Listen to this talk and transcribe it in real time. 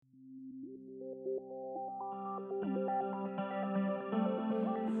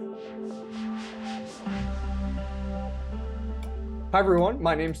Hi, everyone.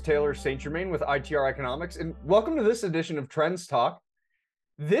 My name's Taylor St. Germain with ITR Economics, and welcome to this edition of TrendsTalk.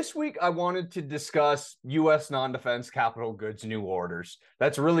 This week, I wanted to discuss U.S. non-defense capital goods new orders.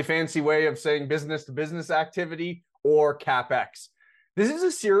 That's a really fancy way of saying business-to-business activity or CapEx. This is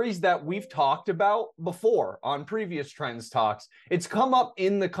a series that we've talked about before on previous Trends Talks. It's come up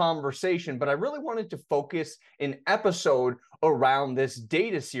in the conversation, but I really wanted to focus an episode around this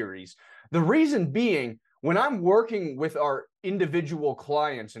data series. The reason being, when I'm working with our individual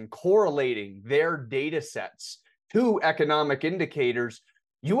clients and correlating their data sets to economic indicators,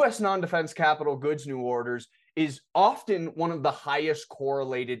 U.S. non-defense capital goods new orders is often one of the highest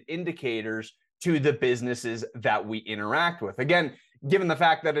correlated indicators to the businesses that we interact with. Again, given the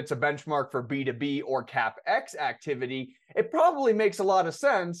fact that it's a benchmark for B2B or CapEx activity, it probably makes a lot of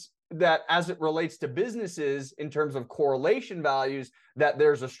sense that as it relates to businesses in terms of correlation values, that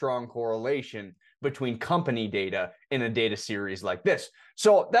there's a strong correlation between company data in a data series like this.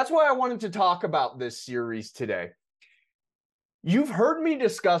 So that's why I wanted to talk about this series today. You've heard me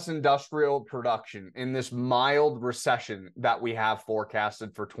discuss industrial production in this mild recession that we have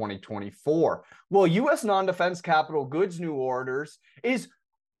forecasted for 2024. Well, U.S. non-defense capital goods new orders is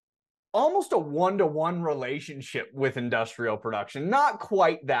almost a one-to-one relationship with industrial production. Not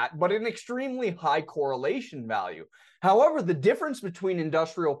quite that, but an extremely high correlation value. However, the difference between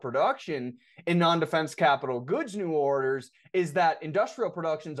industrial production and non-defense capital goods new orders is that industrial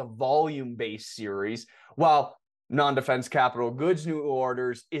production is a volume-based series, while non-defense capital goods new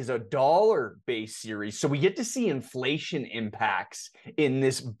orders is a dollar-based series. So we get to see inflation impacts in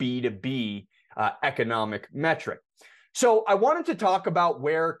this B2B economic metric. So I wanted to talk about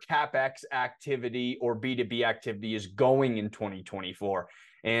where CapEx activity or B2B activity is going in 2024.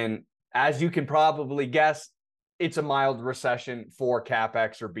 And as you can probably guess, it's a mild recession for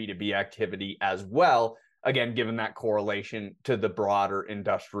CapEx or B2B activity as well, again, given that correlation to the broader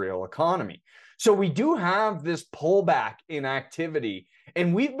industrial economy. So we do have this pullback in activity,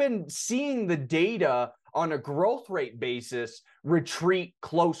 and we've been seeing the data on a growth rate basis retreat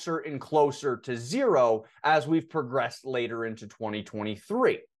closer and closer to zero as we've progressed later into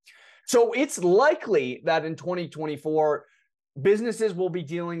 2023. So it's likely that in 2024, businesses will be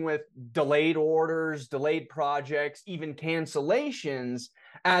dealing with delayed orders, delayed projects, even cancellations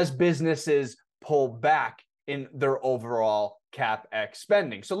as businesses pull back in their overall CapEx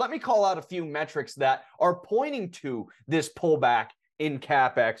spending. So let me call out a few metrics that are pointing to this pullback in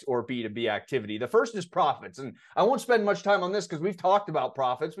CapEx or B2B activity. The first is profits. And I won't spend much time on this because we've talked about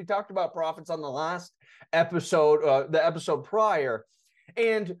profits. We talked about profits on the last episode, the episode prior.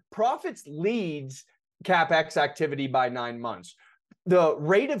 And profits leads CapEx activity by 9 months. The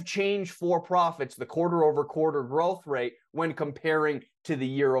rate of change for profits, the quarter over quarter growth rate, when comparing to the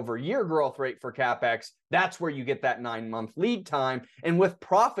year over year growth rate for CapEx, that's where you get that 9-month lead time. And with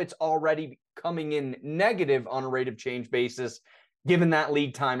profits already coming in negative on a rate of change basis, given that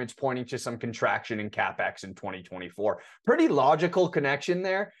lead time, it's pointing to some contraction in CapEx in 2024. Pretty logical connection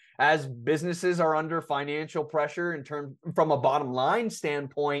there. As businesses are under financial pressure in terms from a bottom line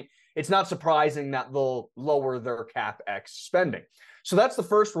standpoint, it's not surprising that they'll lower their CapEx spending. So that's the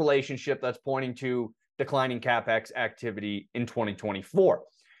first relationship that's pointing to declining CapEx activity in 2024.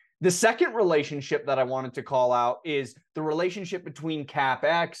 The second relationship that I wanted to call out is the relationship between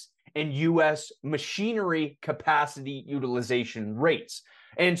CapEx and U.S. machinery capacity utilization rates.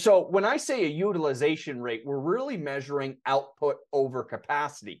 And so when I say a utilization rate, we're really measuring output over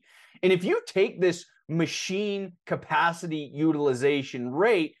capacity. And if you take this machine capacity utilization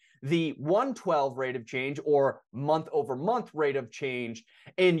rate, the 112 rate of change or month over month rate of change,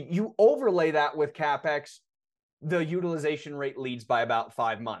 and you overlay that with CapEx, the utilization rate leads by about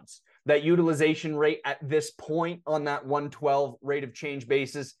 5 months. That utilization rate at this point on that 112 rate of change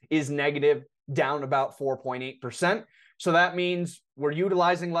basis is negative, down about 4.8%. So that means we're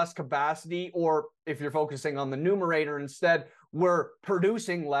utilizing less capacity, or if you're focusing on the numerator instead, we're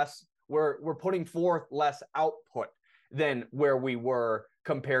producing less, we're putting forth less output than where we were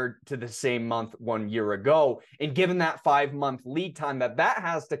compared to the same month 1 year ago. And given that 5-month lead time that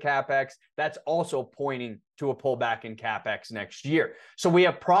has to CapEx, that's also pointing to a pullback in CapEx next year. So we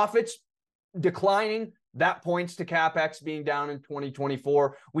have profits declining. That points to CapEx being down in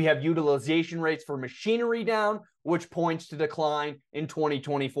 2024. We have utilization rates for machinery down, which points to decline in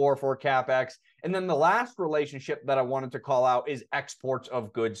 2024 for CapEx. And then the last relationship that I wanted to call out is exports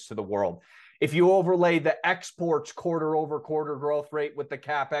of goods to the world. If you overlay the exports quarter over quarter growth rate with the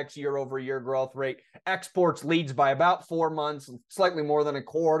CapEx year over year growth rate, exports leads by about 4 months, slightly more than a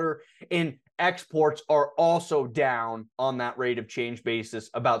quarter, and exports are also down on that rate of change basis,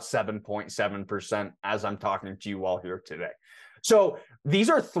 about 7.7% as I'm talking to you all here today. So these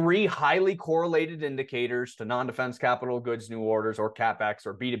are three highly correlated indicators to non-defense capital goods new orders, or CapEx,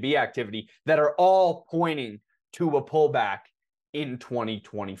 or B2B activity, that are all pointing to a pullback in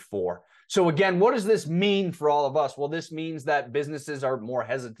 2024. So again, what does this mean for all of us? Well, this means that businesses are more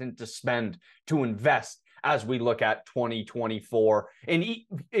hesitant to spend, to invest, as we look at 2024, and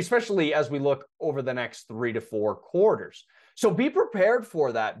especially as we look over the next 3 to 4 quarters. So be prepared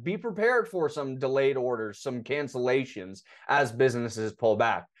for that. Be prepared for some delayed orders, some cancellations as businesses pull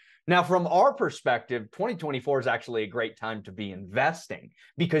back. Now, from our perspective, 2024 is actually a great time to be investing,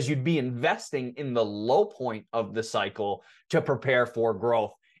 because you'd be investing in the low point of the cycle to prepare for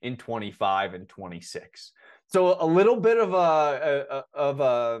growth in 25 and 26. So a little bit of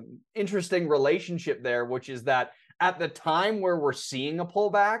a interesting relationship there, which is that at the time where we're seeing a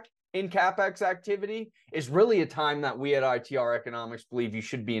pullback in CapEx activity is really a time that we at ITR Economics believe you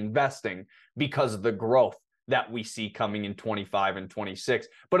should be investing, because of the growth that we see coming in 25 and 26.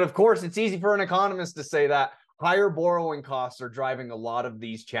 But of course, it's easy for an economist to say that higher borrowing costs are driving a lot of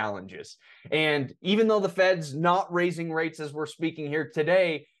these challenges. And even though the Fed's not raising rates as we're speaking here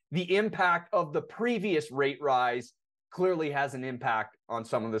today, the impact of the previous rate rise clearly has an impact on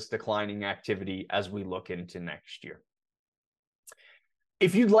some of this declining activity as we look into next year.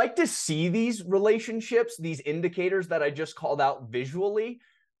 If you'd like to see these relationships, these indicators that I just called out visually,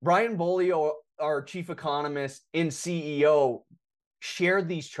 Brian Bolio, our chief economist and CEO, shared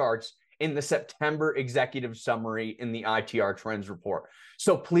these charts in the September executive summary in the ITR Trends Report.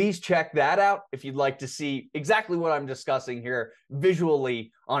 So please check that out if you'd like to see exactly what I'm discussing here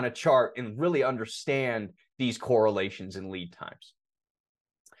visually on a chart and really understand these correlations in lead times.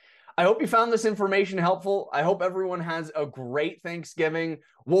 I hope you found this information helpful. I hope everyone has a great Thanksgiving.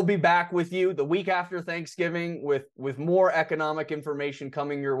 We'll be back with you the week after Thanksgiving with more economic information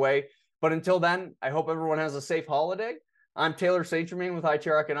coming your way. But until then, I hope everyone has a safe holiday. I'm Taylor St. Germain with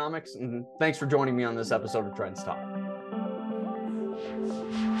ITR Economics, and thanks for joining me on this episode of Trends Talk.